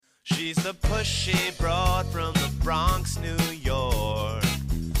She's the pushy broad from the Bronx, New York.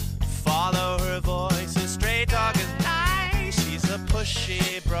 Follow her voice, a straight dog is nice. She's a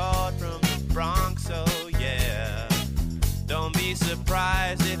pushy broad from the Bronx, oh yeah. Don't be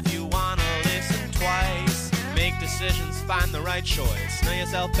surprised if you wanna listen twice. Make decisions, find the right choice. Know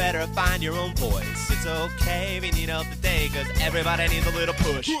yourself better, find your own voice. It's okay if you need help today, cause everybody needs a little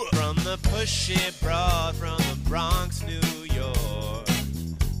push. From the pushy broad from the Bronx, New York.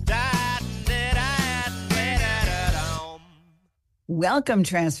 Welcome,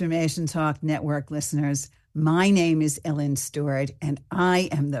 Transformation Talk Network listeners. My name is Ellen Stewart, and I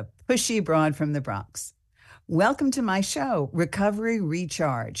am the pushy broad from the Bronx. Welcome to my show, Recovery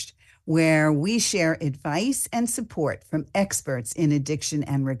Recharged, where we share advice and support from experts in addiction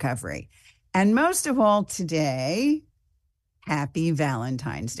and recovery. And most of all today, happy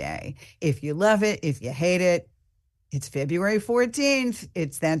Valentine's Day. If you love it, if you hate it, it's February 14th.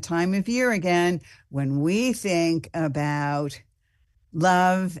 It's that time of year again when we think about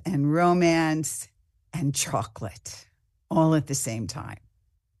love and romance and chocolate all at the same time.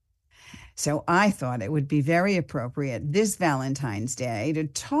 So I thought it would be very appropriate this Valentine's Day to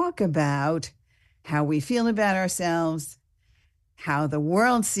talk about how we feel about ourselves, how the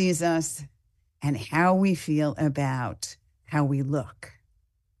world sees us, and how we feel about how we look.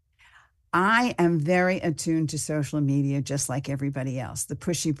 I am very attuned to social media, just like everybody else. The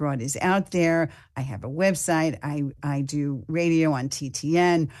Pushy Broad is out there. I have a website. I do radio on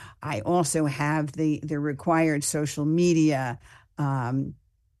TTN. I also have the required social media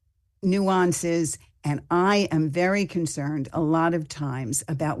nuances, and I am very concerned a lot of times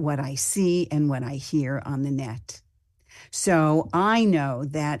about what I see and what I hear on the net. So I know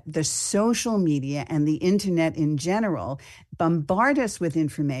that the social media and the internet in general bombard us with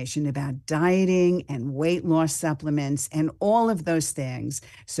information about dieting and weight loss supplements and all of those things,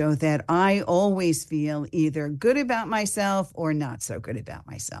 so that I always feel either good about myself or not so good about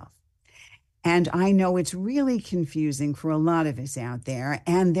myself. And I know it's really confusing for a lot of us out there,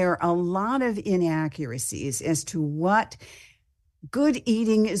 and there are a lot of inaccuracies as to what good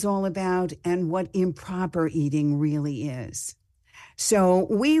eating is all about and what improper eating really is. So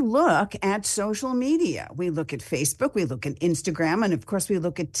we look at social media. We look at Facebook, we look at Instagram, and of course we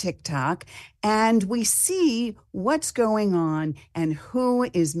look at TikTok, and we see what's going on and who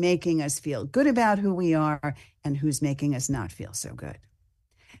is making us feel good about who we are and who's making us not feel so good.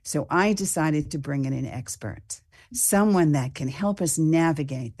 So I decided to bring in an expert, someone that can help us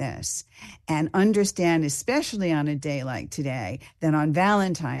navigate this and understand, especially on a day like today, that on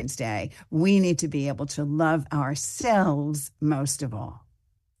Valentine's Day, we need to be able to love ourselves most of all.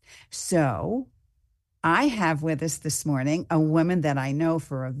 So I have with us this morning a woman that I know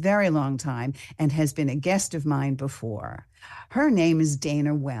for a very long time and has been a guest of mine before. Her name is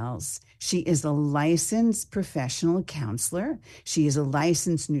Dana Wells. She is a licensed professional counselor. She is a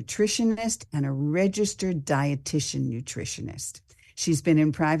licensed nutritionist and a registered dietitian nutritionist. She's been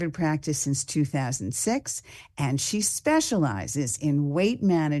in private practice since 2006, and she specializes in weight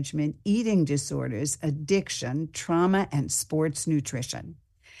management, eating disorders, addiction, trauma, and sports nutrition.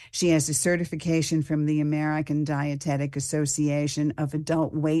 She has a certification from the American Dietetic Association of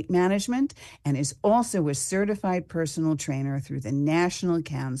Adult Weight Management and is also a certified personal trainer through the National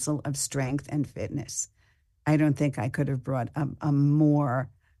Council of Strength and Fitness. I don't think I could have brought a more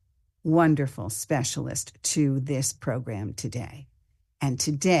wonderful specialist to this program today. And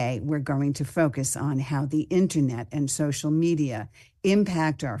today we're going to focus on how the internet and social media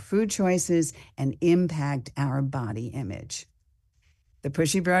impact our food choices and impact our body image. The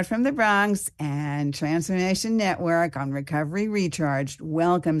Pushy Broad from the Bronx and Transformation Network on Recovery Recharged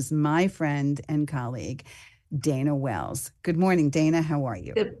welcomes my friend and colleague, Dana Wells. Good morning, Dana. How are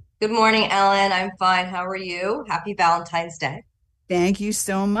you? Good morning, Ellen. I'm fine. How are you? Happy Valentine's Day. Thank you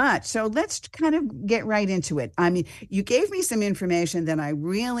so much. So let's kind of get right into it. I mean, you gave me some information that I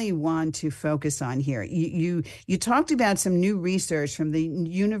really want to focus on here. You talked about some new research from the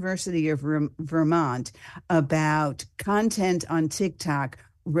University of Vermont about content on TikTok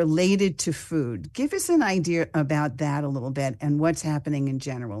related to food. Give us an idea about that a little bit and what's happening in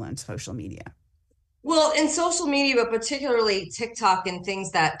general on social media. Well, in social media, but particularly TikTok and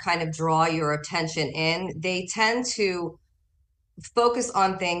things that kind of draw your attention in, they tend to focus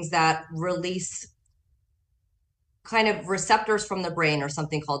on things that release kind of receptors from the brain or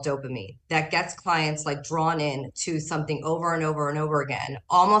something called dopamine that gets clients like drawn in to something over and over and over again,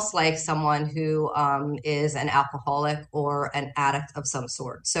 almost like someone who is an alcoholic or an addict of some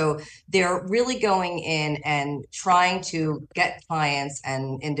sort. So they're really going in and trying to get clients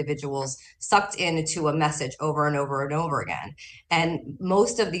and individuals sucked into a message over and over and over again. And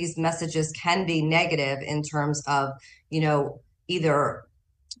most of these messages can be negative in terms of, either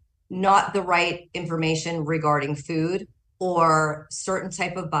not the right information regarding food or certain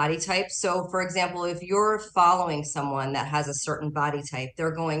type of body type. So, for example, if you're following someone that has a certain body type,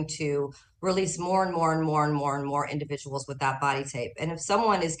 they're going to release more and more and more and more and more individuals with that body type. And if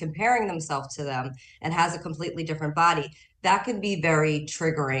someone is comparing themselves to them and has a completely different body, that can be very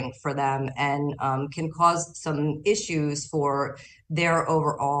triggering for them and can cause some issues for their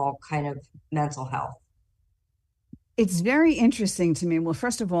overall kind of mental health. It's very interesting to me. Well,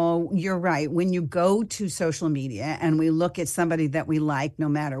 first of all, you're right. When you go to social media and we look at somebody that we like, no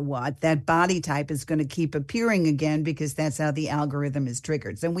matter what, that body type is going to keep appearing again because that's how the algorithm is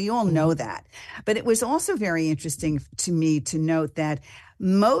triggered. And we all know that. But it was also very interesting to me to note that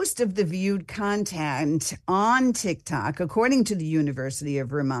most of the viewed content on TikTok, according to the University of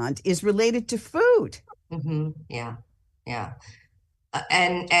Vermont, is related to food. Yeah. Yeah.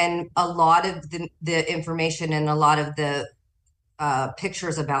 And a lot of the information and a lot of the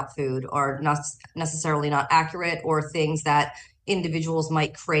pictures about food are not necessarily not accurate, or things that individuals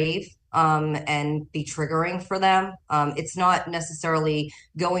might crave and be triggering for them. It's not necessarily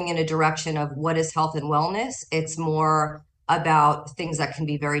going in a direction of what is health and wellness. It's more about things that can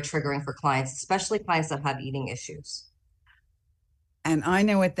be very triggering for clients, especially clients that have eating issues. And I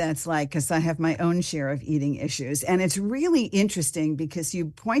know what that's like because I have my own share of eating issues. And it's really interesting because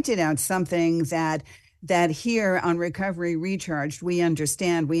you pointed out something that here on Recovery Recharged, we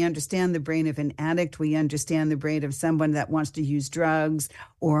understand. We understand the brain of an addict. We understand the brain of someone that wants to use drugs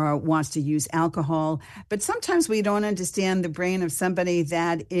or wants to use alcohol. But sometimes we don't understand the brain of somebody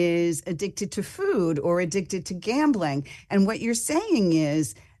that is addicted to food or addicted to gambling. And what you're saying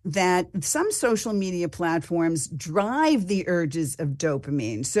is that some social media platforms drive the urges of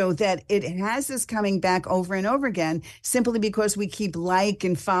dopamine so that it has us coming back over and over again simply because we keep like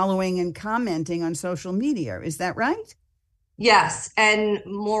and following and commenting on social media. Is that right? Yes. And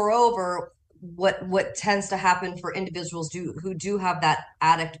moreover, what tends to happen for individuals who do have that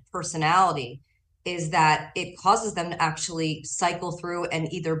addict personality is that it causes them to actually cycle through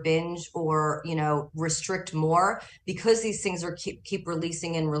and either binge or, restrict more, because these things are keep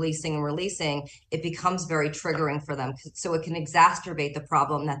releasing and releasing and releasing. It becomes very triggering for them. So it can exacerbate the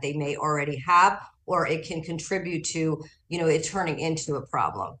problem that they may already have, or it can contribute to, it turning into a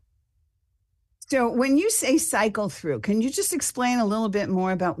problem. So when you say cycle through, can you just explain a little bit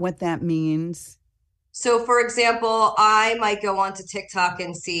more about what that means? So, for example, I might go onto TikTok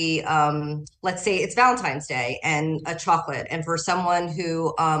and see, let's say it's Valentine's Day and a chocolate. And for someone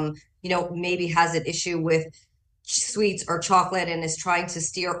who, maybe has an issue with sweets or chocolate and is trying to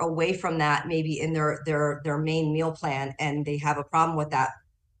steer away from that, maybe in their main meal plan, and they have a problem with that.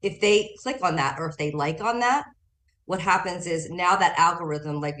 If they click on that, or if they like on that, what happens is now that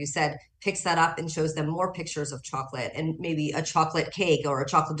algorithm, like you said, picks that up and shows them more pictures of chocolate and maybe a chocolate cake or a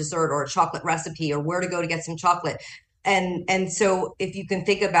chocolate dessert or a chocolate recipe or where to go to get some chocolate. And so if you can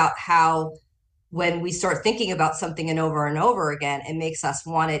think about how when we start thinking about something and over again, it makes us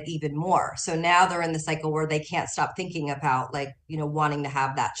want it even more. So now they're in the cycle where they can't stop thinking about, like, wanting to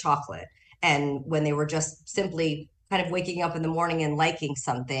have that chocolate. And when they were just simply kind of waking up in the morning and liking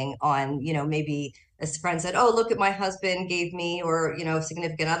something on, maybe a friend said, "Oh, look at my husband gave me," or,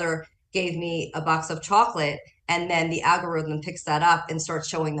 significant other gave me a box of chocolate. And then the algorithm picks that up and starts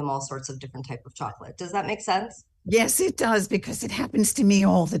showing them all sorts of different type of chocolate. Does that make sense? Yes, it does, because it happens to me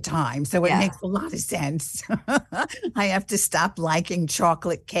all the time. So it Yeah. makes a lot of sense. I have to stop liking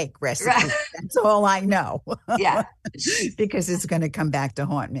chocolate cake recipes. Right. That's all I know. Yeah. Because it's going to come back to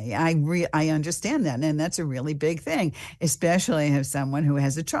haunt me. I understand that. And that's a really big thing, especially if someone who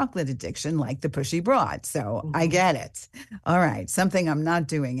has a chocolate addiction like the Pushy broad. So I get it. All right. Something I'm not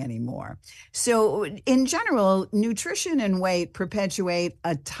doing anymore. So in general, nutrition and weight perpetuate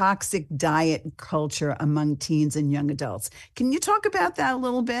a toxic diet culture among teens and young adults. Can you talk about that a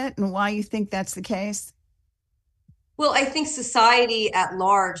little bit and why you think that's the case? Well, I think society at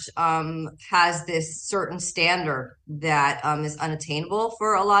large has this certain standard that is unattainable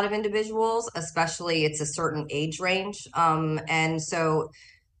for a lot of individuals, especially it's a certain age range. And so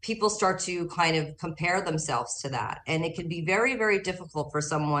people start to kind of compare themselves to that. And it can be very, very difficult for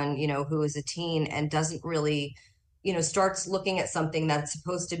someone, who is a teen and doesn't really, starts looking at something that's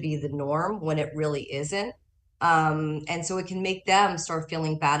supposed to be the norm when it really isn't. And so it can make them start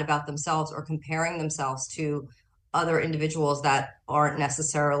feeling bad about themselves or comparing themselves to other individuals that aren't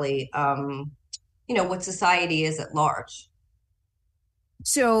necessarily, what society is at large.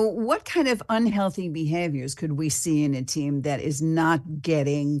 So, what kind of unhealthy behaviors could we see in a team that is not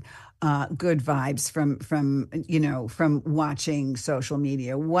getting good vibes from watching social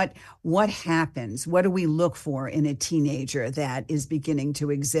media? What happens? What do we look for in a teenager that is beginning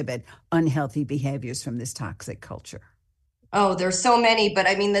to exhibit unhealthy behaviors from this toxic culture? Oh, there's so many, but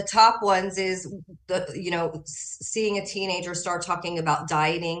I mean, the top ones is seeing a teenager start talking about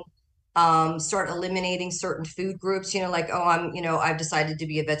dieting, start eliminating certain food groups, like, oh, I've decided to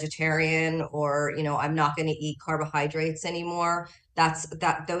be a vegetarian, or, I'm not going to eat carbohydrates anymore.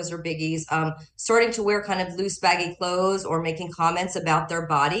 Those are biggies. Starting to wear kind of loose, baggy clothes or making comments about their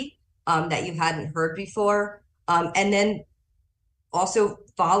body, that you hadn't heard before. And then also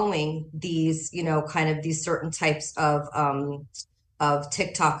following these, kind of these certain types of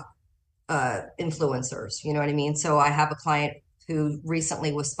TikTok influencers. You know what I mean? So I have a client who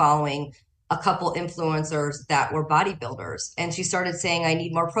recently was following a couple influencers that were bodybuilders, and she started saying, "I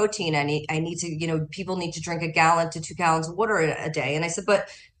need more protein. I need to, people need to drink a gallon to 2 gallons of water a day." And I said, "But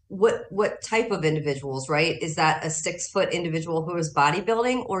what type of individuals, right? Is that a 6 foot individual who is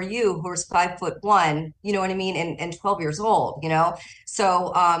bodybuilding, or you who is 5'1"? You know what I mean? And 12 years old,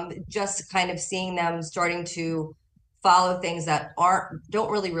 So just kind of seeing them starting to follow things that don't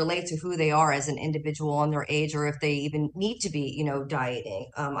really relate to who they are as an individual and their age, or if they even need to be,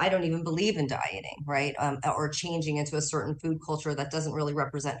 dieting. I don't even believe in dieting, right? Or changing into a certain food culture that doesn't really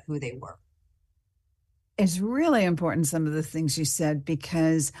represent who they were. It's really important, some of the things you said,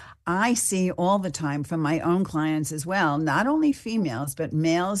 because I see all the time from my own clients as well, not only females, but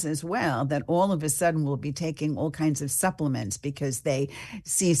males as well, that all of a sudden will be taking all kinds of supplements because they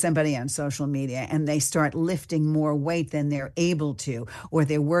see somebody on social media and they start lifting more weight than they're able to, or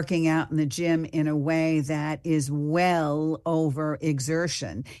they're working out in the gym in a way that is well over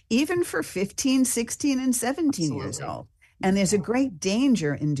exertion, even for 15, 16, and 17 years Absolutely. old. And there's a Yeah. great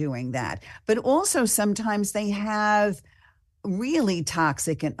danger in doing that. But also, sometimes they have really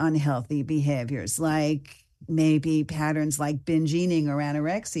toxic and unhealthy behaviors, like maybe patterns like binge eating or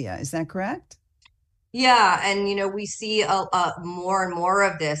anorexia. Is that correct? Yeah, and we see more and more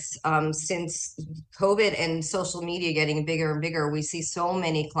of this since COVID and social media getting bigger and bigger. We see so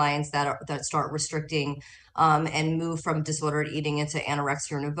many clients that start restricting and move from disordered eating into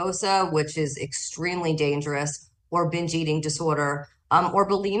anorexia nervosa, which is extremely dangerous, or binge eating disorder, or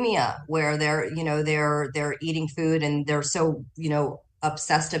bulimia, where they're eating food and they're so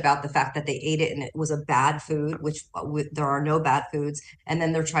obsessed about the fact that they ate it and it was a bad food, which there are no bad foods, and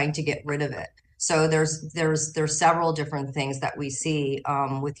then they're trying to get rid of it. So there's several different things that we see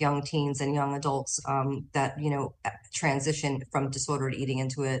with young teens and young adults that transition from disordered eating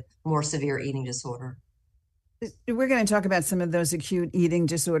into a more severe eating disorder. We're going to talk about some of those acute eating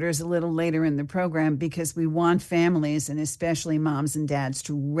disorders a little later in the program, because we want families, and especially moms and dads,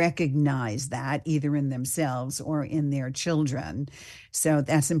 to recognize that either in themselves or in their children. So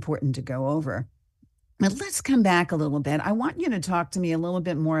that's important to go over. But let's come back a little bit. I want you to talk to me a little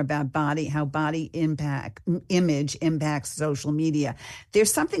bit more about how body image impacts social media.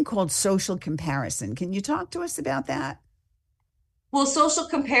 There's something called social comparison. Can you talk to us about that? Well, social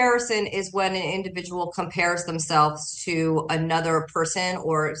comparison is when an individual compares themselves to another person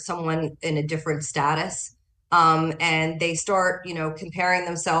or someone in a different status. And they start, comparing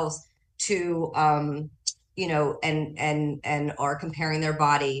themselves to, and are comparing their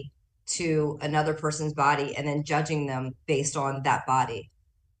body to another person's body and then judging them based on that body.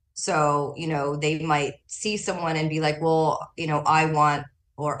 So, they might see someone and be like, well, I want,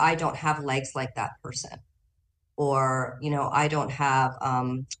 or I don't have legs like that person, or I don't have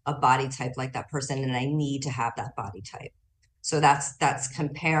a body type like that person and I need to have that body type. So that's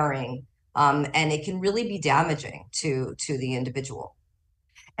comparing, and it can really be damaging to the individual.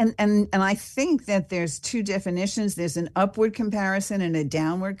 And I think that there's two definitions. There's an upward comparison and a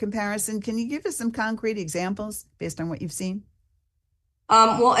downward comparison. Can you give us some concrete examples based on what you've seen?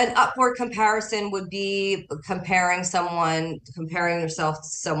 Well, an upward comparison would be comparing yourself to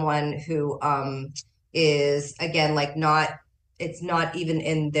someone who is, again, like, not, it's not even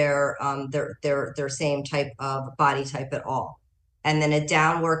in their same type of body type at all. And then a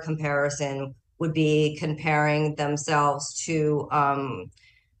downward comparison would be comparing themselves to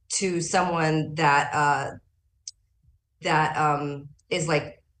someone that is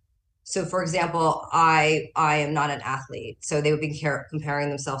like, so for example, I am not an athlete, so they would be comparing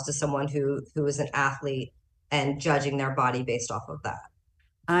themselves to someone who is an athlete and judging their body based off of that.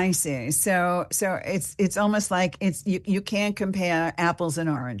 I see. So it's almost like you can't compare apples and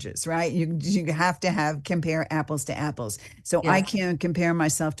oranges, right? You have to have compare apples to apples. So I Yes, can't compare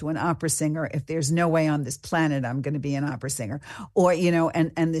myself to an opera singer if there's no way on this planet I'm going to be an opera singer. Or,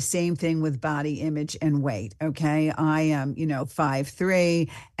 and the same thing with body image and weight. Okay. I am, 5'3"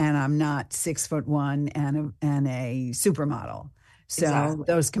 and I'm not 6'1" and a supermodel. So exactly.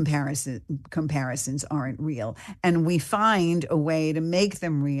 those comparisons aren't real. And we find a way to make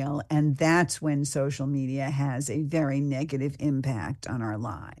them real. And that's when social media has a very negative impact on our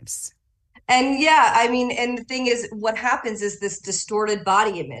lives. And yeah, I mean, and the thing is, what happens is this distorted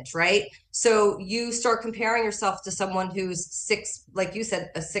body image, right? So you start comparing yourself to someone who's six, like you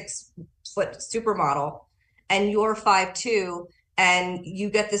said, a 6 foot supermodel, and you're 5'2", and you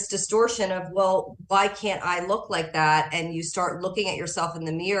get this distortion of, well, why can't I look like that? And you start looking at yourself in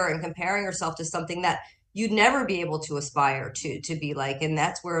the mirror and comparing yourself to something that you'd never be able to aspire to be like. And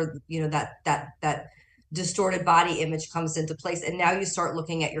that's where, that distorted body image comes into place, and now you start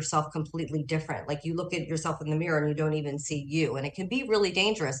looking at yourself completely different. Like, you look at yourself in the mirror and you don't even see you, and it can be really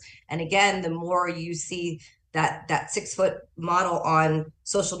dangerous. And again, the more you see that 6 foot model on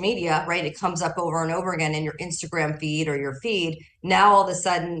social media, right, it comes up over and over again in your Instagram feed or your feed. Now all of a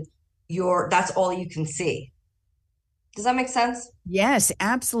sudden that's all you can see. Does that make sense? Yes,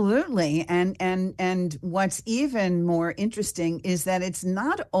 absolutely. And what's even more interesting is that it's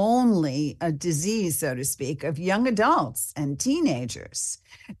not only a disease, so to speak, of young adults and teenagers,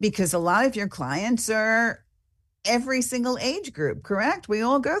 because a lot of your clients are every single age group, correct? We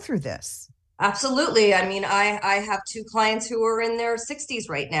all go through this. Absolutely. I mean, I have two clients who are in their 60s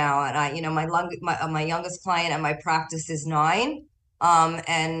right now, and my youngest client at my practice is 9,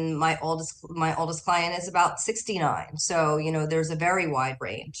 and my oldest client is about 69. So, there's a very wide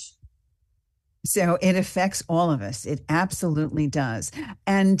range. So it affects all of us. It absolutely does.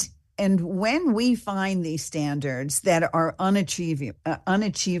 And and when we find these standards that are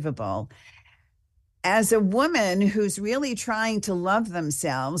unachievable, as a woman who's really trying to love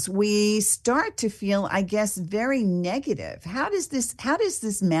themselves, we start to feel, I guess, very negative. How does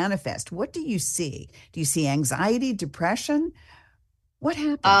this manifest? What do you see? Do you see anxiety, depression? What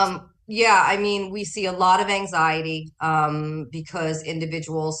happens? Yeah, I mean, we see a lot of anxiety, because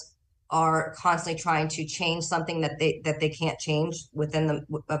individuals are constantly trying to change something that they can't change within them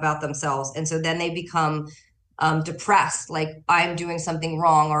about themselves, and so then they become depressed, like, I'm doing something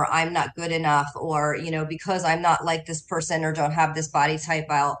wrong, or I'm not good enough, or because I'm not like this person or don't have this body type,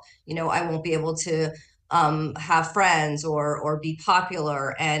 I won't be able to have friends or be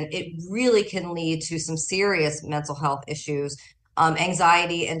popular, and it really can lead to some serious mental health issues.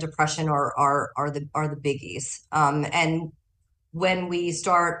 Anxiety and depression are the biggies. And when we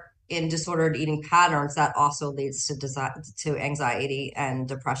start in disordered eating patterns, that also leads to anxiety and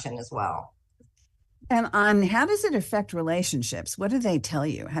depression as well. And on how does it affect relationships? What do they tell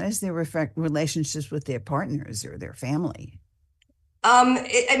you? How does it affect relationships with their partners or their family?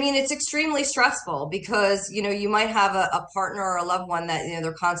 I mean, it's extremely stressful because, you might have a partner or a loved one that,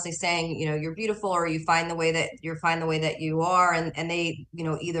 they're constantly saying, you're beautiful, or you find the way that you're fine the way that you are. And they,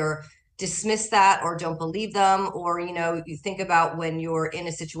 either dismiss that or don't believe them. Or, you think about when you're in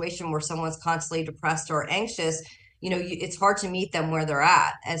a situation where someone's constantly depressed or anxious, it's hard to meet them where they're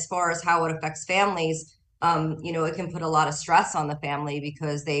at. As far as how it affects families, it can put a lot of stress on the family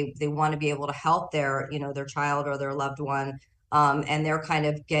because they want to be able to help their child or their loved one, and they're kind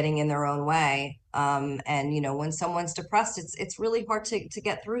of getting in their own way. And when someone's depressed, it's really hard to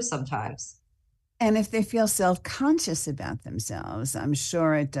get through sometimes. And if they feel self-conscious about themselves, I'm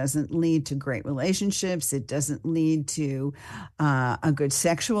sure it doesn't lead to great relationships. It doesn't lead to a good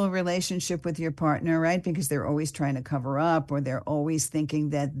sexual relationship with your partner, right? Because they're always trying to cover up, or they're always thinking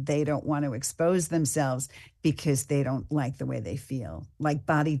that they don't want to expose themselves because they don't like the way they feel, like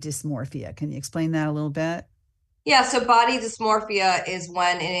body dysmorphia. Can you explain that a little bit? Yeah, so body dysmorphia is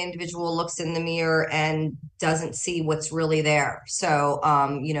when an individual looks in the mirror and doesn't see what's really there. So,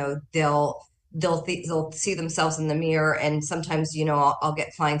 they'll see themselves in the mirror, and sometimes, I'll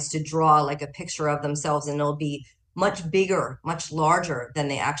get clients to draw like a picture of themselves, and it'll be much bigger, much larger than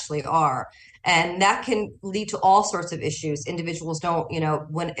they actually are. And that can lead to all sorts of issues. Individuals don't,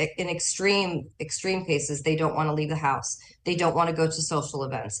 when in extreme cases, they don't want to leave the house. They don't want to go to social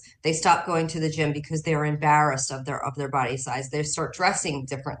events. They stop going to the gym because they're embarrassed of their body size. They start dressing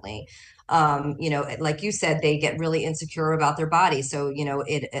differently. Like you said, they get really insecure about their body. So,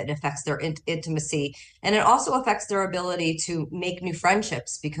 it affects their intimacy, and it also affects their ability to make new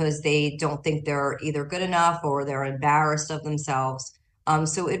friendships because they don't think they're either good enough or they're embarrassed of themselves.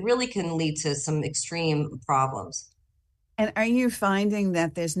 So it really can lead to some extreme problems. And are you finding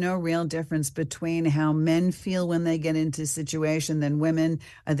that there's no real difference between how men feel when they get into a situation than women?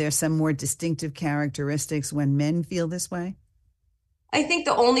 Are there some more distinctive characteristics when men feel this way? I think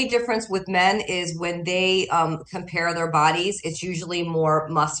the only difference with men is when they compare their bodies, it's usually more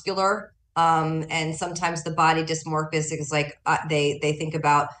muscular. And sometimes the body dysmorphism is like they think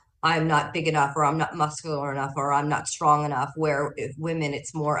about I'm not big enough, or I'm not muscular enough, or I'm not strong enough. Where if women,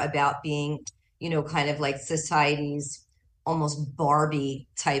 it's more about being, kind of like society's almost Barbie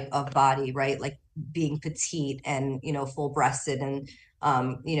type of body, right? Like being petite and full breasted and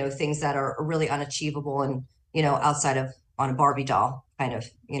things that are really unachievable and outside of on a Barbie doll, kind of,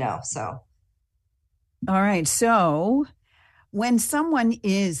 so. All right. So when someone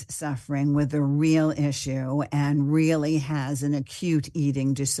is suffering with a real issue and really has an acute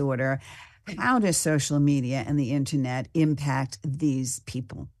eating disorder, how does social media and the internet impact these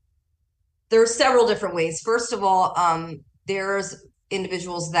people? There are several different ways. First of all, there's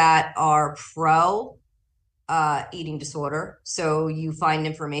individuals that are pro eating disorder. So you find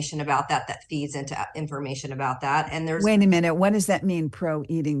information about that that feeds into information about that. And Wait a minute. What does that mean, pro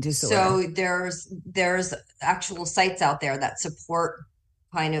eating disorder? so there's actual sites out there that support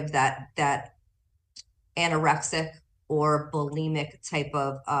kind of that anorexic or bulimic type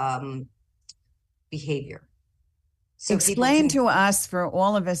of behavior. So people Explain can. to us, for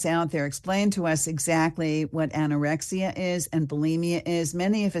all of us out there, explain to us exactly what anorexia is and bulimia is.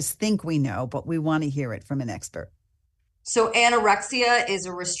 Many of us think we know, but we want to hear it from an expert. So anorexia is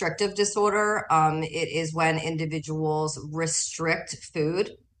a restrictive disorder. It is when individuals restrict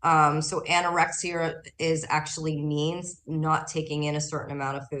food. So anorexia is actually means not taking in a certain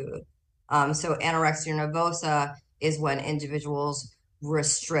amount of food. So anorexia nervosa is when individuals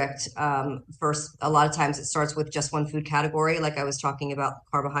restrict. First, a lot of times it starts with just one food category, like I was talking about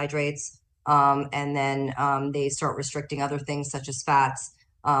carbohydrates, and then they start restricting other things such as fats,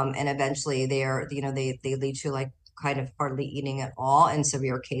 and eventually they lead to like kind of hardly eating at all in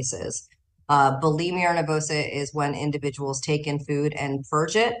severe cases. Bulimia nervosa is when individuals take in food and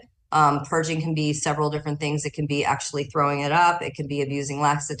purge it. Purging can be several different things. It can be actually throwing it up. It can be abusing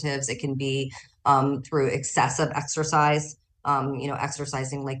laxatives. It can be through excessive exercise,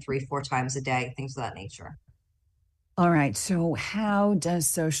 exercising like 3-4 times a day, things of that nature. All right. So, how does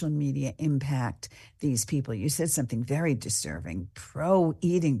social media impact these people? You said something very disturbing, pro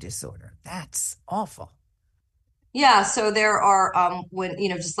eating disorder. That's awful. Yeah, so there are when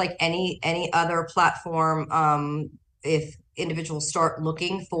just like any other platform, if individuals start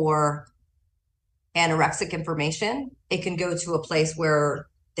looking for anorexic information, it can go to a place where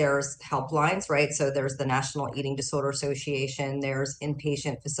there's helplines, right? So there's the National Eating Disorder Association, there's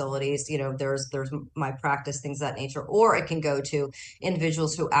inpatient facilities, there's my practice, things of that nature, or it can go to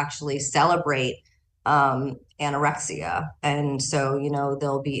individuals who actually celebrate anorexia. And so,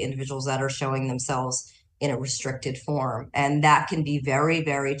 there'll be individuals that are showing themselves in a restricted form. And that can be very,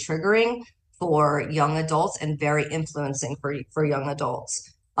 very triggering for young adults and very influencing for young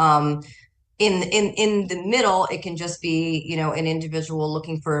adults. In the middle, it can just be, an individual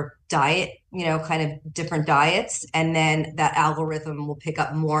looking for diet, kind of different diets. And then that algorithm will pick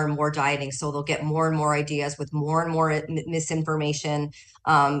up more and more dieting. So they'll get more and more ideas with more and more misinformation,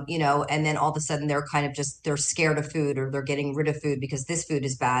 and then all of a sudden they're scared of food, or they're getting rid of food because this food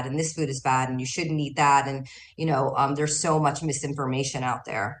is bad and this food is bad and you shouldn't eat that. And, there's so much misinformation out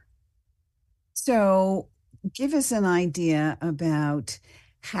there. So, give us an idea about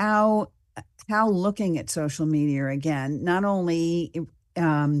how looking at social media again, not only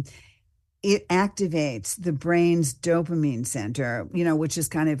it activates the brain's dopamine center, which is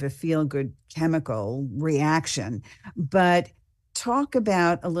kind of a feel good chemical reaction, but talk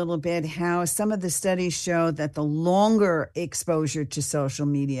about a little bit how some of the studies show that the longer exposure to social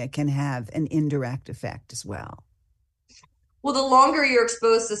media can have an indirect effect as well. Well, the longer you're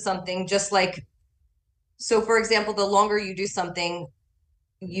exposed to something, so for example, the longer you do something,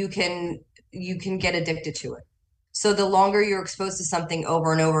 you can get addicted to it. So the longer you're exposed to something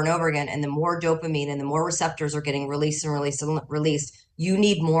over and over and over again, and the more dopamine and the more receptors are getting released and released and released, you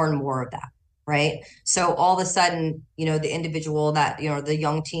need more and more of that, right? So all of a sudden, the individual that, the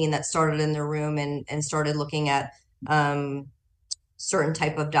young teen that started in their room and started looking at certain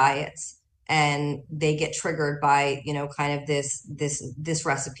type of diets, and they get triggered by, kind of this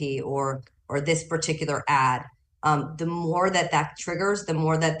recipe or this particular ad. The more that triggers, the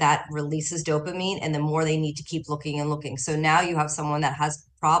more that releases dopamine, and the more they need to keep looking and looking. So now you have someone that has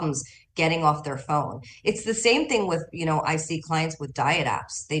problems getting off their phone. It's the same thing with, I see clients with diet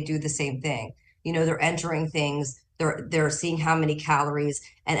apps. They do the same thing. They're entering things, They're seeing how many calories,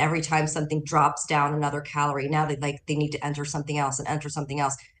 and every time something drops down another calorie, now they need to enter something else and enter something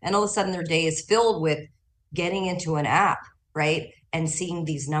else. And all of a sudden their day is filled with getting into an app, right? And seeing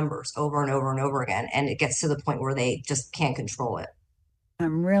these numbers over and over and over again. And it gets to the point where they just can't control it.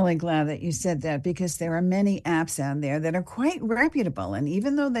 I'm really glad that you said that, because there are many apps out there that are quite reputable. And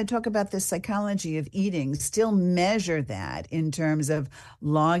even though they talk about the psychology of eating, still measure that in terms of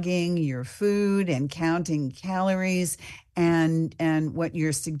logging your food and counting calories. And what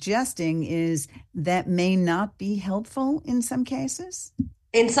you're suggesting is that may not be helpful in some cases.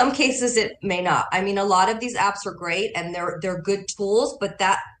 In some cases, it may not. I mean, a lot of these apps are great and they're good tools, but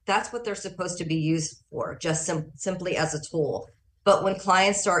that's what they're supposed to be used for, just simply as a tool. But when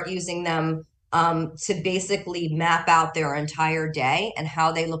clients start using them to basically map out their entire day and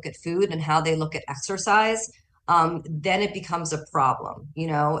how they look at food and how they look at exercise, then it becomes a problem. You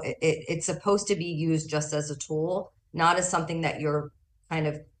know, it's supposed to be used just as a tool, not as something that you're kind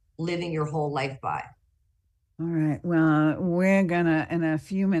of living your whole life by. All right. Well, we're gonna, in a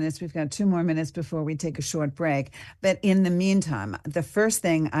few minutes, we've got 2 more minutes before we take a short break. But in the meantime, the first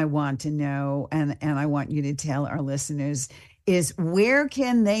thing I want to know, and I want you to tell our listeners, is where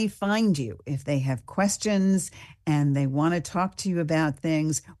can they find you if they have questions and they want to talk to you about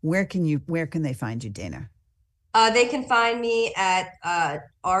things? Where can they find you, Dana? They can find me at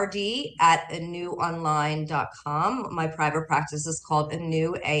rd@anewnonline.com. My private practice is called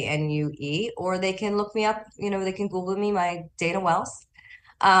Anu, ANUE, or they can look me up, they can Google me, my Dana Wells.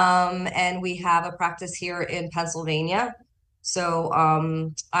 And we have a practice here in Pennsylvania. So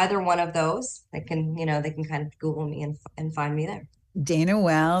either one of those, they can kind of Google me and find me there. Dana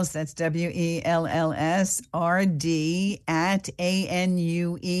Wells, that's WELLS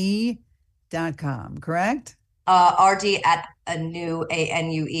RD@ANUE.com, correct?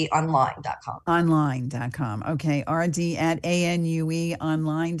 rd@anewnonline.com. Online.com. Okay.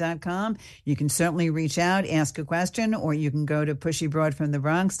 rd@anueonline.com. You can certainly reach out, ask a question, or you can go to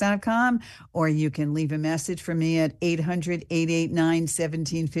pushybroadfromthebronx.com, or you can leave a message for me at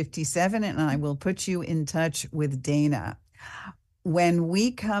 800-889-1757, and I will put you in touch with Dana. When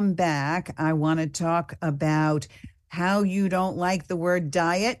we come back, I want to talk about how you don't like the word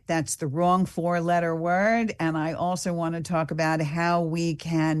diet. That's the wrong 4-letter word. And I also want to talk about how we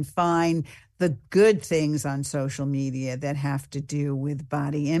can find the good things on social media that have to do with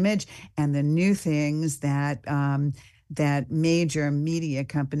body image, and the new things that that major media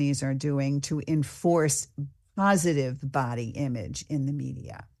companies are doing to enforce positive body image in the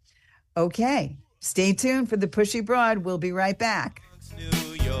media. Okay, stay tuned for the Pushy Broad. We'll be right back.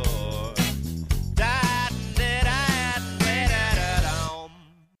 New York.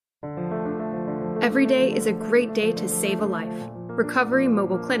 Every day is a great day to save a life. Recovery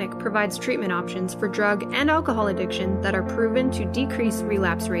Mobile Clinic provides treatment options for drug and alcohol addiction that are proven to decrease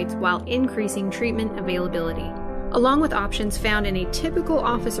relapse rates while increasing treatment availability. Along with options found in a typical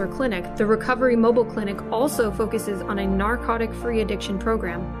office or clinic, the Recovery Mobile Clinic also focuses on a narcotic-free addiction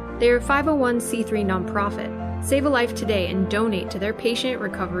program. They are a 501c3 nonprofit. Save a life today and donate to their patient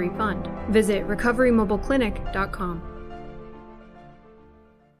recovery fund. Visit recoverymobileclinic.com.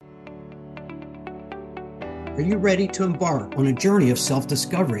 Are you ready to embark on a journey of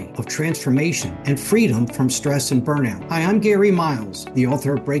self-discovery, of transformation, and freedom from stress and burnout? Hi, I'm Gary Miles, the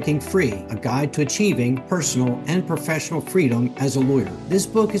author of Breaking Free, a guide to achieving personal and professional freedom as a lawyer. This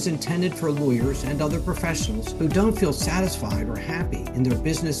book is intended for lawyers and other professionals who don't feel satisfied or happy in their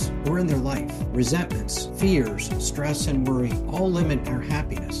business or in their life. Resentments, fears, stress, and worry all limit our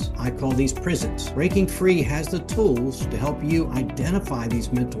happiness. I call these prisons. Breaking Free has the tools to help you identify these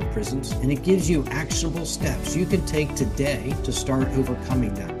mental prisons, and it gives you actionable steps you can take today to start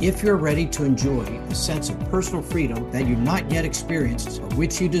overcoming them. If you're ready to enjoy a sense of personal freedom that you've not yet experienced, but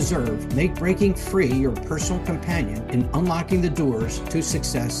which you deserve, make Breaking Free your personal companion in unlocking the doors to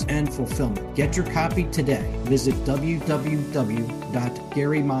success and fulfillment. Get your copy today. Visit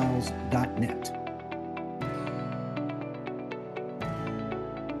www.garymiles.net.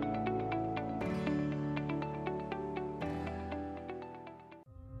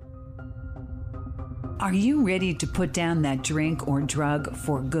 Are you ready to put down that drink or drug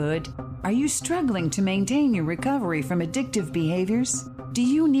for good? Are you struggling to maintain your recovery from addictive behaviors? Do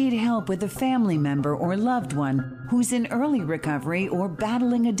you need help with a family member or loved one who's in early recovery or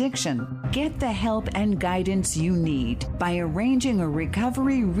battling addiction? Get the help and guidance you need by arranging a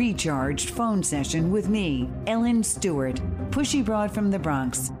recovery recharged phone session with me, Ellen Stewart, Pushy Broad from the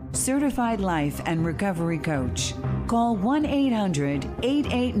Bronx, certified life and recovery coach. Call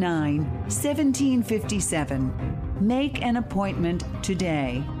 1-800-889-1757. Make an appointment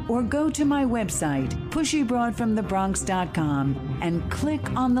today or go to my website, pushybroadfromthebronx.com, and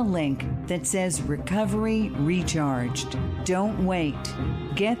click on the link that says Recovery Recharged. Don't wait.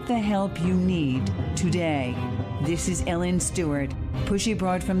 Get the help you need today. This is Ellen Stewart, Pushy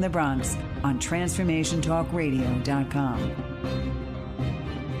Broad from the Bronx, on TransformationTalkRadio.com.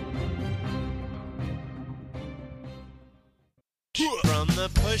 From the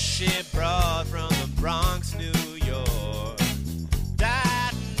pushy broad from the Bronx, New York.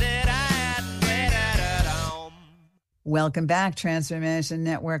 Welcome back, Transformation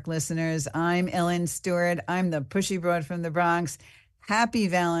Network listeners. I'm Ellen Stewart. I'm the Pushy Broad from the Bronx. Happy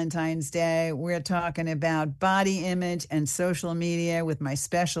Valentine's Day. We're talking about body image and social media with my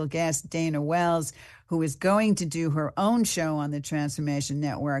special guest, Dana Wells, who is going to do her own show on the Transformation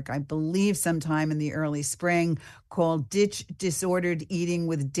Network, I believe sometime in the early spring, called Ditch Disordered Eating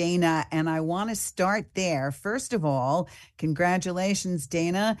with Dana. And I want to start there. First of all, congratulations,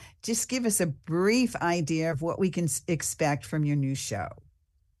 Dana. Just give us a brief idea of what we can expect from your new show.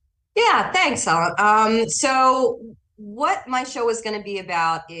 Yeah, thanks, Ellen. So what my show is going to be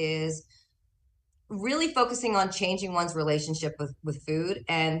about is really focusing on changing one's relationship with food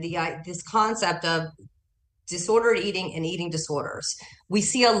and this concept of disordered eating and eating disorders. We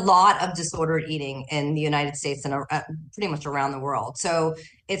see a lot of disordered eating in the United States and pretty much around the world. So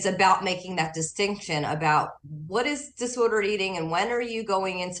it's about making that distinction about what is disordered eating and when are you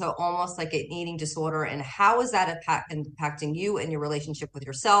going into almost like an eating disorder and how is that impacting you and your relationship with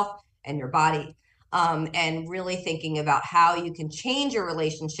yourself and your body. And really thinking about how you can change your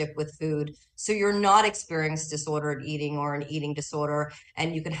relationship with food so you're not experiencing disordered eating or an eating disorder,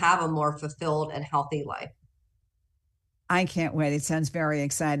 and you can have a more fulfilled and healthy life. I can't wait. It sounds very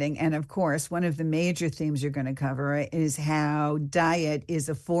exciting. And of course, one of the major themes you're going to cover is how diet is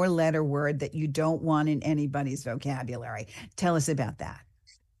a 4-letter word that you don't want in anybody's vocabulary. Tell us about that.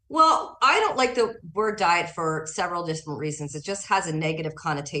 Well, I don't like the word diet for several different reasons. It just has a negative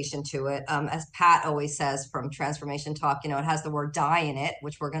connotation to it. As Pat always says from Transformation Talk, it has the word die in it,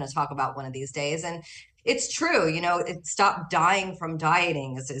 which we're going to talk about one of these days. And it's true, stop dying from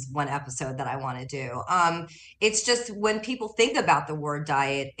dieting is one episode that I want to do. It's just when people think about the word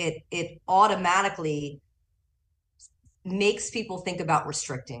diet, it automatically makes people think about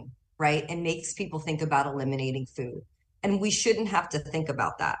restricting, right? And makes people think about eliminating food. And we shouldn't have to think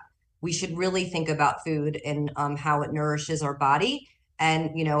about that. We should really think about food and how it nourishes our body and,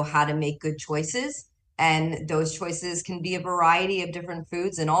 how to make good choices. And those choices can be a variety of different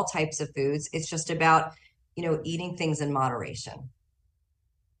foods and all types of foods. It's just about, eating things in moderation.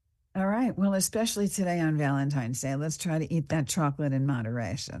 All right. Well, especially today on Valentine's Day, let's try to eat that chocolate in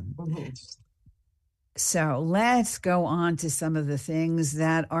moderation. Mm-hmm. So let's go on to some of the things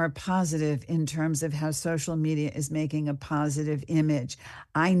that are positive in terms of how social media is making a positive image.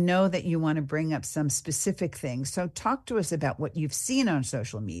 I know that you want to bring up some specific things. So talk to us about what you've seen on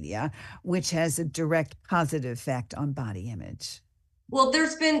social media, which has a direct positive effect on body image. Well,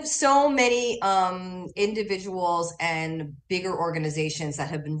 there's been so many individuals and bigger organizations that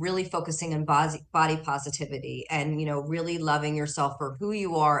have been really focusing on body positivity and, really loving yourself for who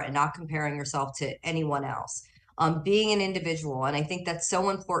you are and not comparing yourself to anyone else. Being an individual. And I think that's so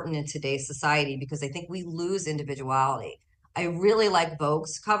important in today's society because I think we lose individuality. I really like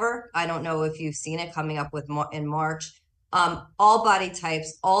Vogue's cover. I don't know if you've seen it coming up in March. All body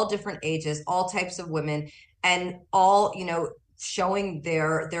types, all different ages, all types of women, and all, showing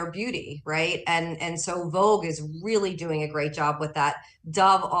their beauty, right? And so Vogue is really doing a great job with that.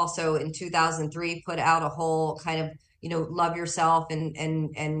 Dove also in 2003 put out a whole kind of, love yourself and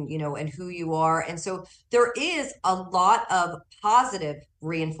who you are. And so there is a lot of positive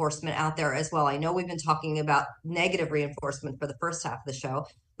reinforcement out there as well. I know we've been talking about negative reinforcement for the first half of the show,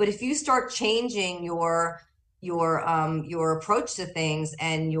 but if you start changing your approach to things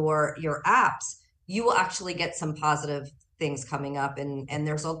and your apps, you will actually get some positive things coming up, and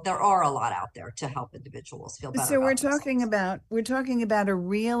there are a lot out there to help individuals feel better. So we're talking about a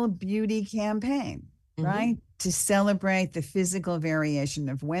real beauty campaign, right? To celebrate the physical variation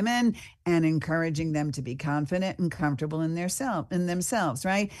of women and encouraging them to be confident and comfortable in themselves,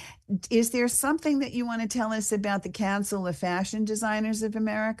 right? Is there something that you want to tell us about the Council of Fashion Designers of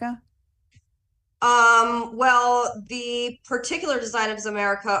America? Well, the particular Designers of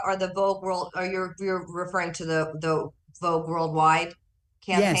America are the Vogue World, or you're referring to the Vogue Worldwide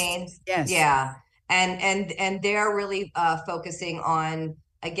campaign? Yes. Yeah. And they're really focusing on,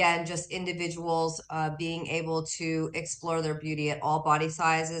 again, just individuals being able to explore their beauty at all body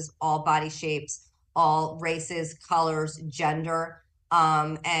sizes, all body shapes, all races, colors, gender.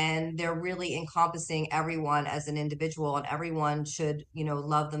 And they're really encompassing everyone as an individual, and everyone should,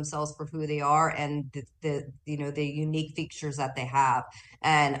 love themselves for who they are and the unique features that they have.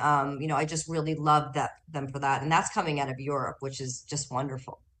 And, I just really love them for that. And that's coming out of Europe, which is just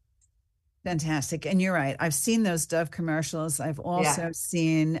wonderful. Fantastic. And you're right. I've seen those Dove commercials. I've also Yeah.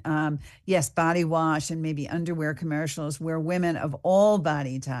 seen, yes, body wash and maybe underwear commercials where women of all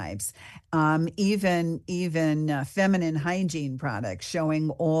body types, even feminine hygiene products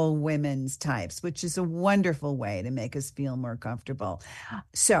showing all women's types, which is a wonderful way to make us feel more comfortable.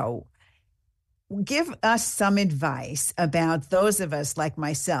 So, give us some advice about those of us like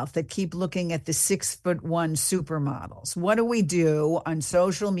myself that keep looking at the 6'1" supermodels. What do we do on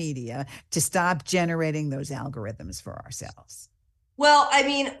social media to stop generating those algorithms for ourselves? Well, I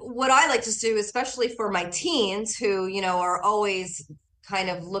mean, what I like to do, especially for my teens who, are always kind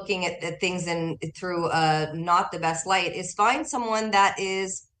of looking at things through not the best light, is find someone that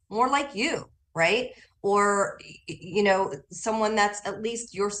is more like you, right? Or someone that's at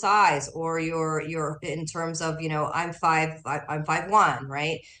least your size, or your in terms of, I'm 5'1",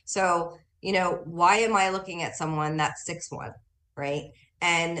 right? So, why am I looking at someone that's 6'1", right?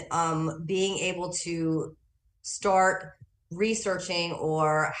 And being able to start researching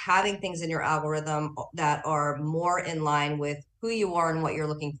or having things in your algorithm that are more in line with who you are and what you're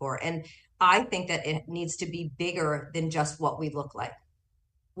looking for. And I think that it needs to be bigger than just what we look like.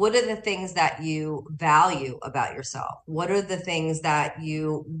 What are the things that you value about yourself? What are the things that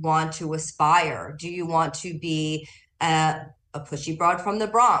you want to aspire? Do you want to be a pushy broad from the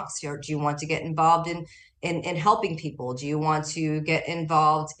Bronx? Or do you want to get involved in helping people? Do you want to get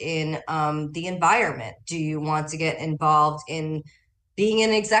involved in the environment? Do you want to get involved in being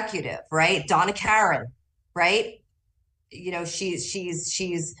an executive, right? Donna Karen, right? She's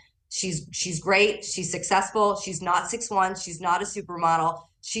great. She's successful. She's not 6'1". She's not a supermodel.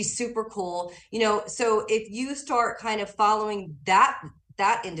 She's super cool. So if you start kind of following that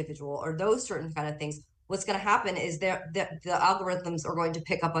individual or those certain kind of things, what's going to happen is the algorithms are going to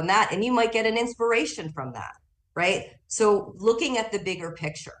pick up on that, and you might get an inspiration from that, right? So looking at the bigger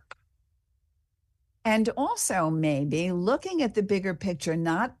picture. And also maybe looking at the bigger picture,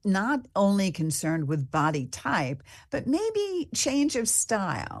 not only concerned with body type, but maybe change of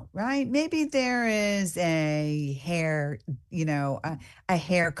style, right? Maybe there is a hair, a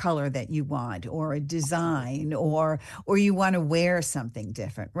hair color that you want, or a design, or you want to wear something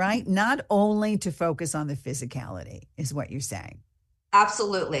different, right? Not only to focus on the physicality is what you're saying.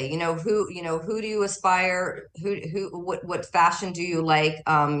 Absolutely. Who do you aspire? What fashion do you like?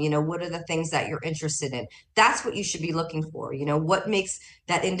 What are the things that you're interested in? That's what you should be looking for. What makes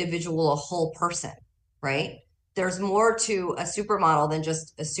that individual a whole person, right? There's more to a supermodel than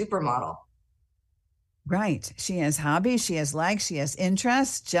just a supermodel. Right. She has hobbies, she has likes, she has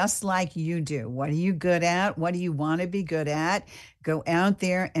interests, just like you do. What are you good at? What do you want to be good at? Go out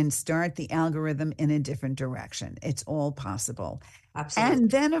there and start the algorithm in a different direction. It's all possible. Absolutely. And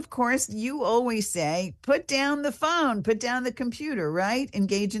then, of course, you always say, put down the phone, put down the computer, right?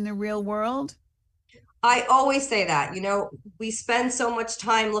 Engage in the real world. I always say that, we spend so much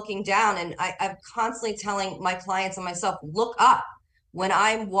time looking down, and I'm constantly telling my clients and myself, look up. When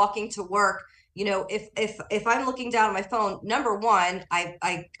I'm walking to work, if I'm looking down at my phone, number one,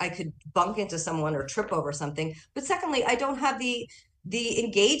 I could bump into someone or trip over something. But secondly, I don't have the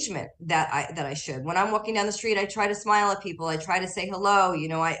engagement that I should. When I'm walking down the street, I try to smile at people. I try to say hello.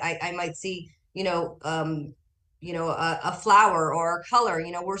 I might see, a flower or a color.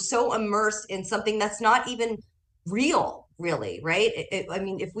 We're so immersed in something that's not even real, really, right? I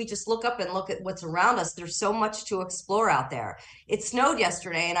mean, if we just look up and look at what's around us, there's so much to explore out there. It snowed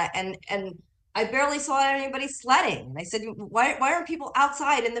yesterday, and I barely saw anybody sledding. And I said, why aren't people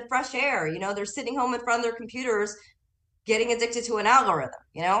outside in the fresh air? They're sitting home in front of their computers getting addicted to an algorithm.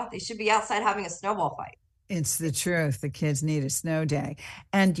 They should be outside having a snowball fight. It's the truth. The kids need a snow day.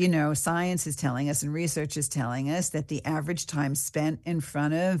 And, science is telling us and research is telling us that the average time spent in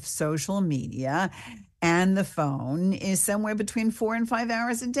front of social media and the phone is somewhere between 4 and 5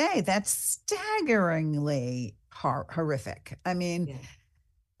 hours a day. That's staggeringly horrific. I mean, yeah.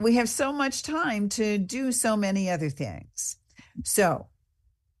 We have so much time to do so many other things. So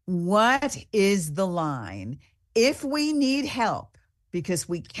what is the line? If we need help, because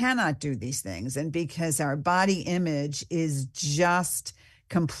we cannot do these things and because our body image is just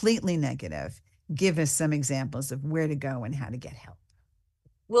completely negative, give us some examples of where to go and how to get help.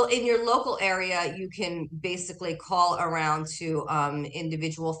 Well, in your local area, you can basically call around to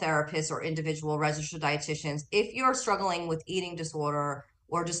individual therapists or individual registered dietitians. If you're struggling with eating disorder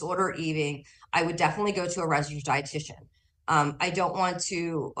or disorder eating, I would definitely go to a registered dietitian. I don't want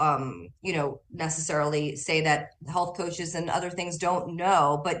to, necessarily say that health coaches and other things don't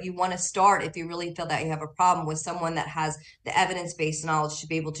know, but you want to start if you really feel that you have a problem with someone that has the evidence-based knowledge to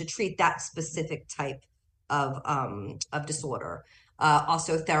be able to treat that specific type of disorder.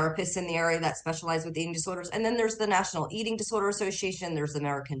 Also therapists in the area that specialize with eating disorders. And then there's the National Eating Disorder Association. There's the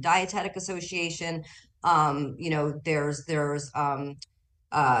American Dietetic Association. There's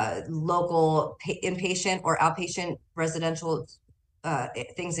local inpatient or outpatient residential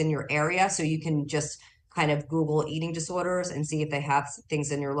things in your area. So you can just kind of Google eating disorders and see if they have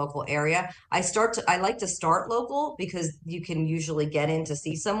things in your local area. I like to start local because you can usually get in to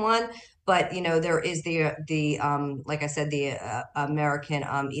see someone. But there is the like I said, the American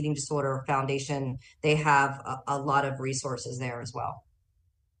Eating Disorder Foundation. They have a lot of resources there as well.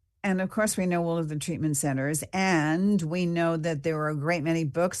 And of course, we know all of the treatment centers, and we know that there are a great many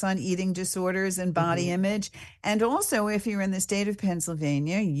books on eating disorders and body image. And also, if you're in the state of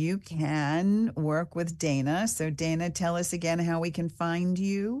Pennsylvania, you can work with Dana. So, Dana, tell us again how we can find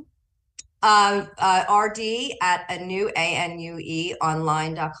you. RD at ANUE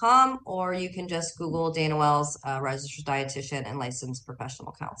online.com, or you can just Google Dana Wells, registered dietitian and licensed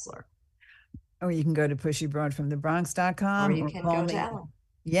professional counselor. Or you can go to pushybroadfromthebronx.com or you can go to Ellen.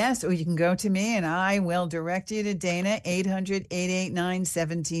 Yes, or you can go to me and I will direct you to Dana,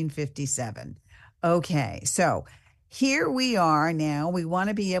 800-889-1757. Okay, so here we are now. We want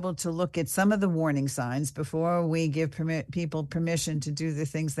to be able to look at some of the warning signs before we give people permission to do the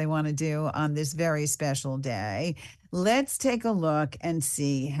things they want to do on this very special day. Let's take a look and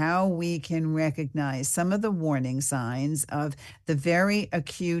see how we can recognize some of the warning signs of the very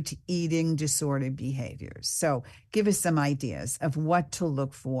acute eating disorder behaviors. So give us some ideas of what to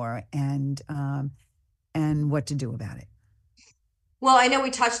look for and what to do about it. Well, I know we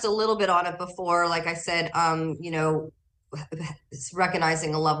touched a little bit on it before. Like I said, it's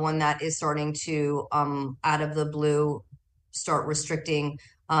recognizing a loved one that is starting to, out of the blue, start restricting,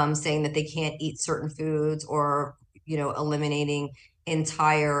 saying that they can't eat certain foods, or eliminating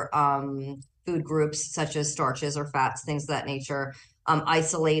entire food groups such as starches or fats, things of that nature,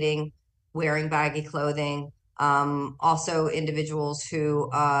 isolating, wearing baggy clothing, also individuals who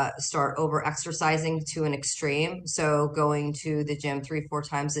start over exercising to an extreme, so going to the gym 3-4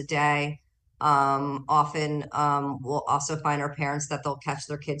 times a day. Often we'll also find our parents that they'll catch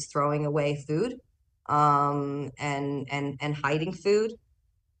their kids throwing away food and hiding food.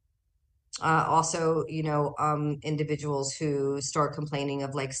 Also, individuals who start complaining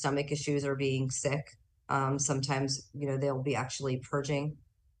of like stomach issues or being sick. Sometimes, they'll be actually purging.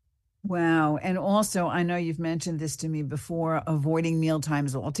 Wow. And also, I know you've mentioned this to me before, avoiding meal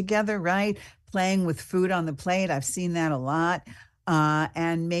times altogether, right? Playing with food on the plate. I've seen that a lot.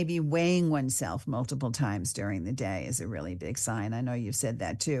 And maybe weighing oneself multiple times during the day is a really big sign. I know you've said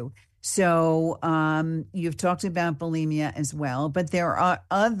that too. So you've talked about bulimia as well, but there are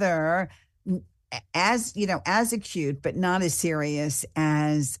other, as acute, but not as serious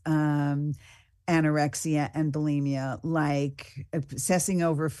as anorexia and bulimia, like obsessing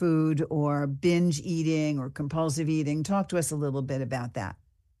over food or binge eating or compulsive eating. Talk to us a little bit about that.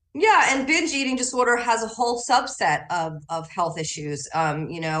 Yeah, and binge eating disorder has a whole subset of health issues,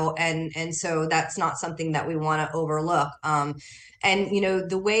 and so that's not something that we want to overlook. And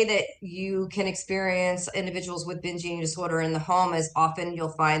the way that you can experience individuals with binge eating disorder in the home is often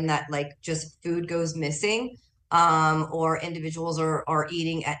you'll find that like just food goes missing, or individuals are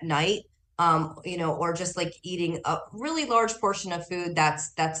eating at night. Or just like eating a really large portion of food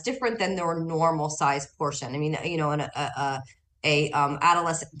that's different than their normal size portion. I mean,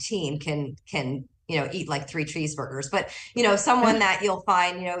 adolescent teen can eat like 3 cheeseburgers, but someone that you'll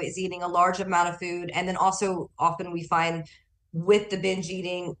find is eating a large amount of food. And then also often we find with the binge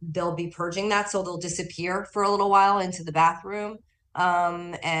eating they'll be purging that, so they'll disappear for a little while into the bathroom,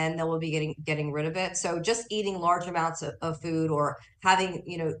 and they will be getting rid of it. So just eating large amounts of food, or having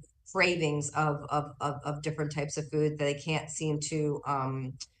cravings of different types of food that it can't seem to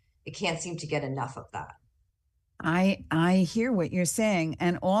get enough of that. I hear what you're saying.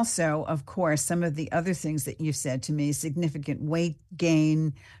 And also, of course, some of the other things that you said to me, significant weight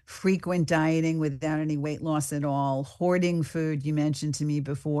gain, frequent dieting without any weight loss at all, hoarding food you mentioned to me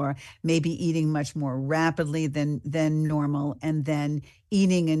before, maybe eating much more rapidly than normal, and then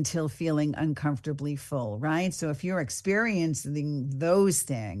eating until feeling uncomfortably full, right? So if you're experiencing those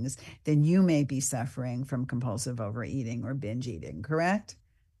things, then you may be suffering from compulsive overeating or binge eating, correct?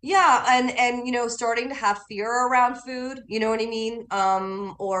 Yeah, and starting to have fear around food, you know what I mean?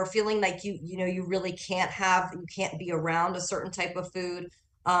 Or feeling like you really can't be around a certain type of food.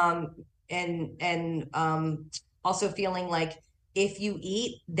 And Also feeling like if you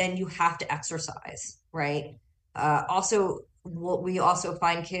eat, then you have to exercise, right? Also, we also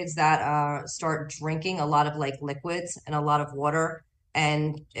find kids that start drinking a lot of like liquids and a lot of water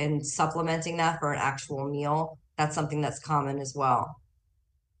and supplementing that for an actual meal. That's something that's common as well.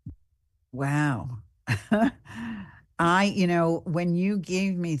 Wow. When you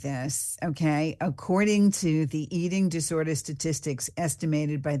gave me this, okay, according to the eating disorder statistics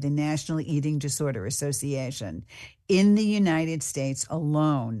estimated by the National Eating Disorder Association, in the United States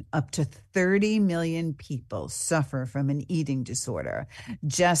alone, up to 30 million people suffer from an eating disorder,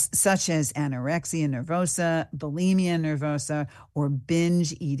 just such as anorexia nervosa, bulimia nervosa, or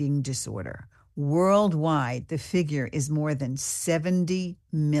binge eating disorder. Worldwide, the figure is more than 70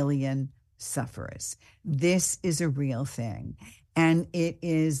 million sufferers. This is a real thing. And it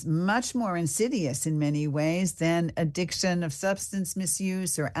is much more insidious in many ways than addiction of substance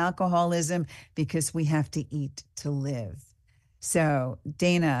misuse or alcoholism, because we have to eat to live. So,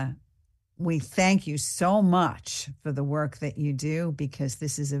 Dana, we thank you so much for the work that you do, because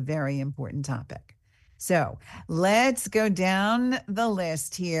this is a very important topic. So let's go down the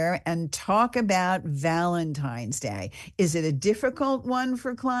list here and talk about Valentine's Day. Is it a difficult one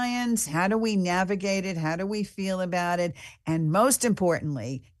for clients? How do we navigate it? How do we feel about it? And most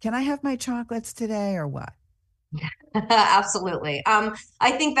importantly, can I have my chocolates today or what? Absolutely.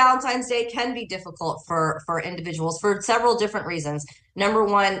 I think Valentine's Day can be difficult for individuals for several different reasons. Number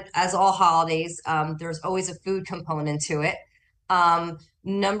one, as all holidays, there's always a food component to it.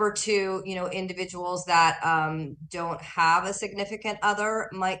 Number two, individuals that don't have a significant other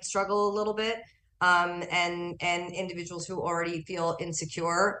might struggle a little bit, and individuals who already feel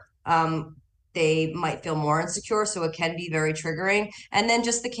insecure, they might feel more insecure, so it can be very triggering. And then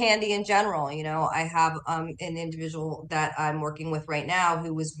just the candy in general. I have an individual that I'm working with right now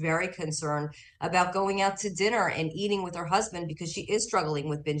who was very concerned about going out to dinner and eating with her husband because she is struggling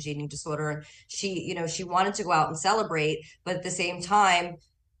with binge eating disorder. And she wanted to go out and celebrate, but at the same time,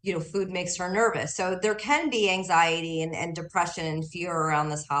 food makes her nervous. So there can be anxiety and depression and fear around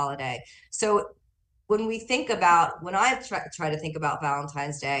this holiday. So when I try to think about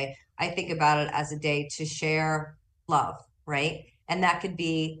Valentine's Day, I think about it as a day to share love, right? And that could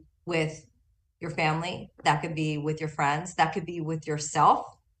be with your family, that could be with your friends, that could be with yourself,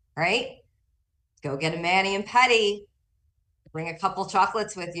 right? Go get a mani and pedi, bring a couple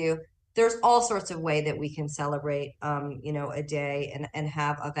chocolates with you. There's all sorts of way that we can celebrate, a day and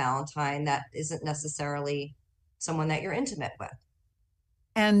have a Valentine that isn't necessarily someone that you're intimate with.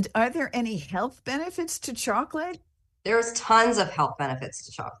 And are there any health benefits to chocolate? There's tons of health benefits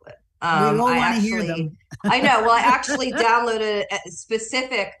to chocolate. We all want to hear them. I know. Well, I actually downloaded a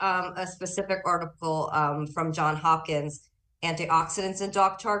specific article from John Hopkins. Antioxidants in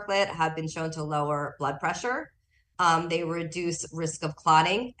dark chocolate have been shown to lower blood pressure. They reduce risk of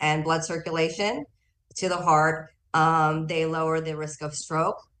clotting and blood circulation to the heart. They lower the risk of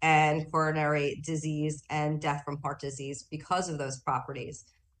stroke and coronary disease and death from heart disease because of those properties.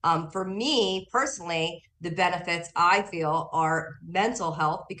 For me personally, the benefits I feel are mental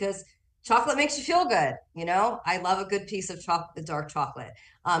health, because chocolate makes you feel good. I love a good piece of dark chocolate.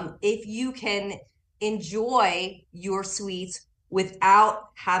 If you can enjoy your sweets without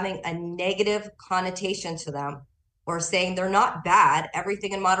having a negative connotation to them or saying they're not bad,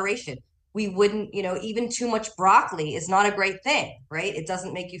 everything in moderation. We wouldn't, even too much broccoli is not a great thing, right? It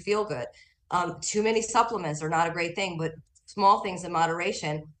doesn't make you feel good. Too many supplements are not a great thing, but small things in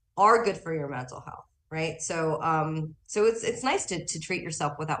moderation are good for your mental health, right? So it's nice to treat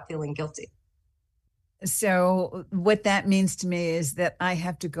yourself without feeling guilty. So what that means to me is that I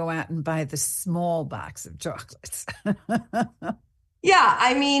have to go out and buy the small box of chocolates. Yeah,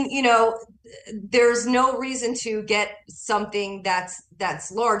 I mean, there's no reason to get something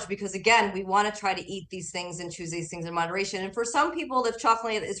that's large, because again, we want to try to eat these things and choose these things in moderation. And for some people, if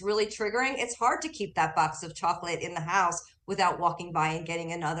chocolate is really triggering, it's hard to keep that box of chocolate in the house without walking by and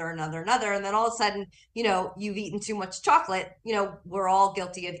getting another. And then all of a sudden, you've eaten too much chocolate. We're all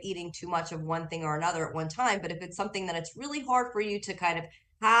guilty of eating too much of one thing or another at one time. But if it's something that it's really hard for you to kind of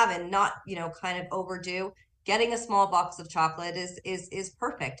have and not, kind of overdo, getting a small box of chocolate is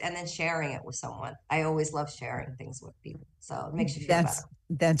perfect. And then sharing it with someone. I always love sharing things with people. So it makes you feel better.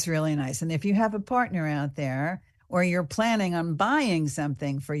 That's really nice. And if you have a partner out there, or you're planning on buying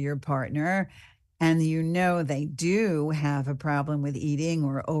something for your partner, and they do have a problem with eating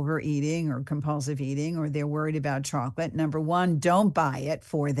or overeating or compulsive eating, or they're worried about chocolate, number one, don't buy it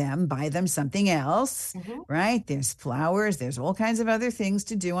for them. Buy them something else, right? There's flowers. There's all kinds of other things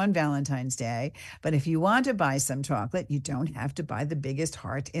to do on Valentine's Day. But if you want to buy some chocolate, you don't have to buy the biggest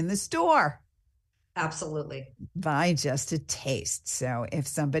heart in the store. Absolutely. by just a taste. So if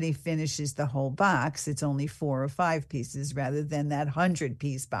somebody finishes the whole box, it's only 4 or 5 pieces rather than that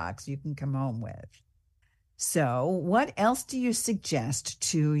 100-piece box you can come home with. So, what else do you suggest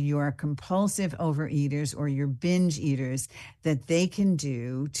to your compulsive overeaters or your binge eaters that they can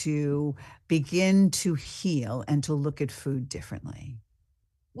do to begin to heal and to look at food differently?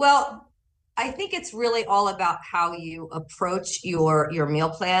 Well, I think it's really all about how you approach your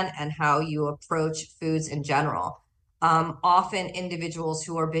meal plan and how you approach foods in general. Often individuals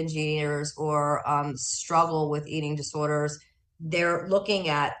who are binge eaters or struggle with eating disorders, they're looking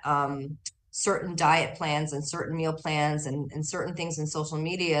at certain diet plans and certain meal plans and certain things in social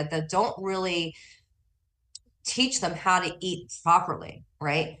media that don't really teach them how to eat properly,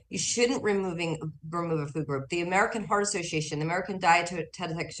 right? You shouldn't remove a food group. The American Heart Association, the American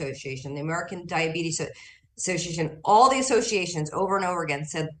Dietetic Association, the American Diabetes Association, all the associations over and over again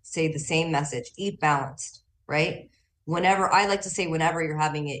say the same message: eat balanced, right? Whenever, I like to say, whenever you're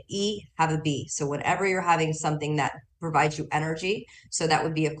having an E, have a B. So whenever you're having something that provides you energy, so that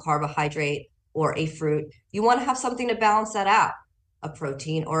would be a carbohydrate or a fruit, you want to have something to balance that out, a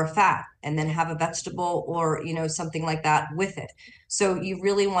protein or a fat, and then have a vegetable or something like that with it. So you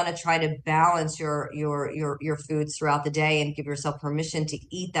really want to try to balance your foods throughout the day and give yourself permission to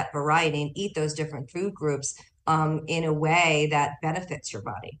eat that variety and eat those different food groups in a way that benefits your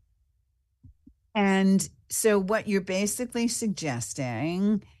body. And so what you're basically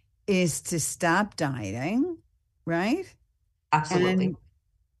suggesting is to stop dieting, right? Absolutely.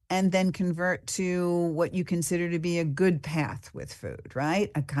 And then convert to what you consider to be a good path with food, right?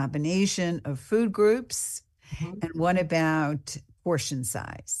 A combination of food groups. Mm-hmm. And what about portion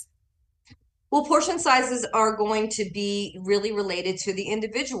size? Well, portion sizes are going to be really related to the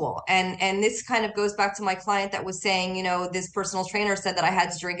individual. And this kind of goes back to my client that was saying, this personal trainer said that I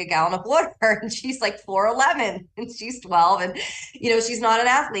had to drink a gallon of water, and she's like 4'11" and she's 12, and she's not an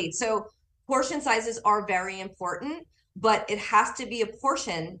athlete. So portion sizes are very important, but it has to be a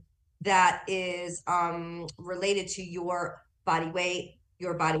portion that is related to your body weight,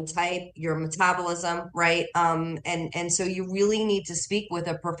 your body type, your metabolism, right? And so you really need to speak with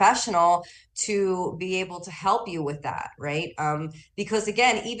a professional to be able to help you with that, right? Because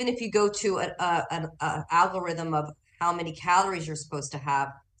again, even if you go to an algorithm of how many calories you're supposed to have,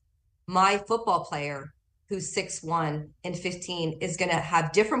 my football player who's 6'1" and 15 is going to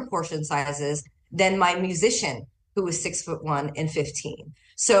have different portion sizes than my musician who is 6'1" and 15.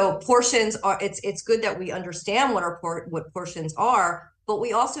 So portions are, it's good that we understand what portions are, but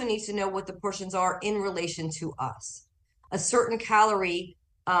we also need to know what the portions are in relation to us. A certain calorie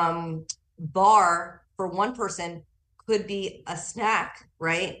bar for one person could be a snack,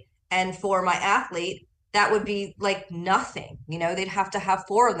 right? And for my athlete, that would be like nothing. They'd have to have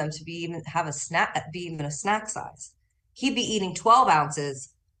 4 of them to be even a snack size. He'd be eating 12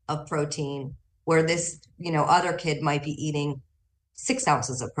 ounces of protein, where this, other kid might be eating 6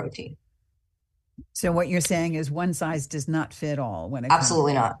 ounces of protein. So what you're saying is one size does not fit all when it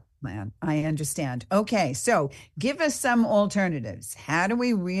Absolutely comes to not. plan. I understand. Okay, so give us some alternatives. How do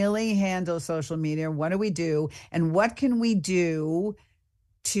we really handle social media? What do we do? And what can we do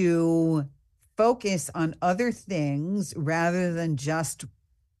to focus on other things rather than just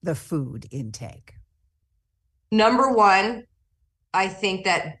the food intake? Number one, I think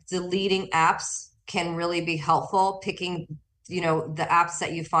that deleting apps can really be helpful, picking, the apps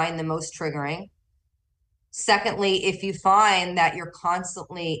that you find the most triggering. Secondly, if you find that you're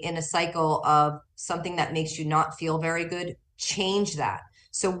constantly in a cycle of something that makes you not feel very good, change that.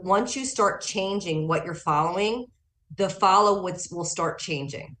 So once you start changing what you're following, the will start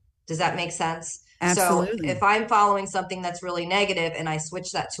changing. Does that make sense? Absolutely. So if I'm following something that's really negative and I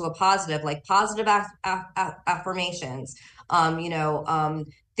switch that to a positive, like positive affirmations,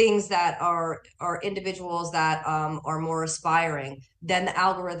 things that are individuals that are more aspiring, then the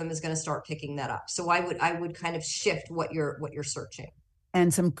algorithm is going to start picking that up. So I would kind of shift what you're searching.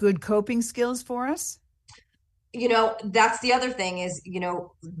 And some good coping skills for us? That's the other thing is,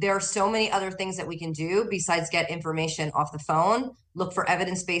 there are so many other things that we can do besides get information off the phone, look for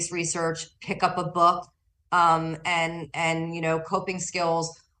evidence-based research, pick up a book, and coping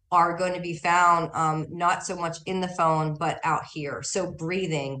skills are going to be found not so much in the phone, but out here. So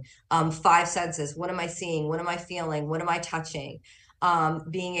breathing, 5 senses. What am I seeing? What am I feeling? What am I touching?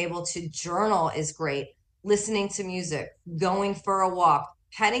 Being able to journal is great. Listening to music, going for a walk,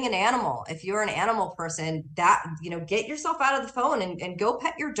 petting an animal. If you're an animal person, that, get yourself out of the phone and go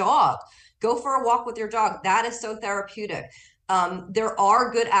pet your dog. Go for a walk with your dog. That is so therapeutic. There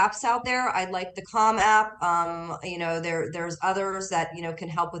are good apps out there. I like the Calm app. There's others that, can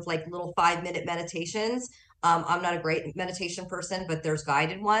help with like little 5-minute meditations. I'm not a great meditation person, but there's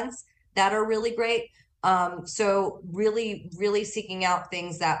guided ones that are really great. So really, really seeking out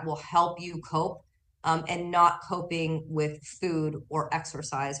things that will help you cope, and not coping with food or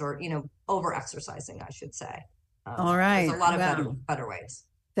exercise or, over exercising, I should say. All right. There's a lot of better ways.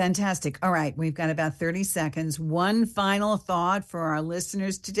 Fantastic. All right. We've got about 30 seconds. One final thought for our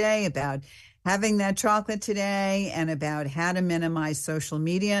listeners today about having that chocolate today and about how to minimize social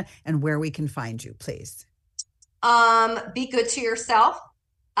media and where we can find you, please. Be good to yourself.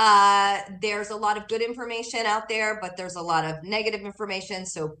 There's a lot of good information out there, but there's a lot of negative information.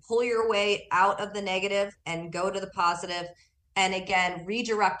 So pull your way out of the negative and go to the positive. And again,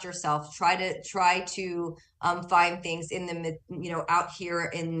 redirect yourself. Try to find things in the out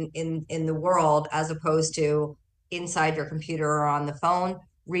here in the world, as opposed to inside your computer or on the phone.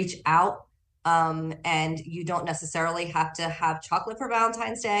 Reach out. And you don't necessarily have to have chocolate for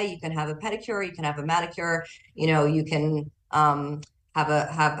Valentine's Day. You can have a pedicure, you can have a manicure, you can have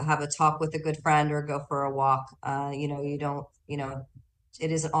a talk with a good friend or go for a walk. It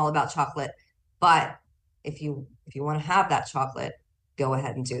isn't all about chocolate, but if you want to have that chocolate, go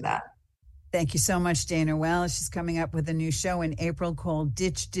ahead and do that. Thank you so much, Dana Wells. She's coming up with a new show in April called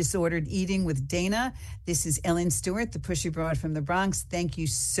Ditch Disordered Eating with Dana. This is Ellen Stewart, the Pushy Broad from the Bronx. Thank you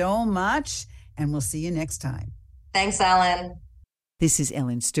so much, and we'll see you next time. Thanks, Ellen. This is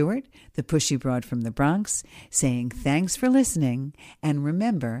Ellen Stewart, the Pushy Broad from the Bronx, saying thanks for listening, and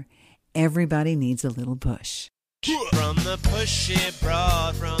remember, everybody needs a little push. From the Pushy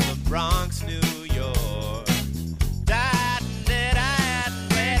Broad from the Bronx, New York.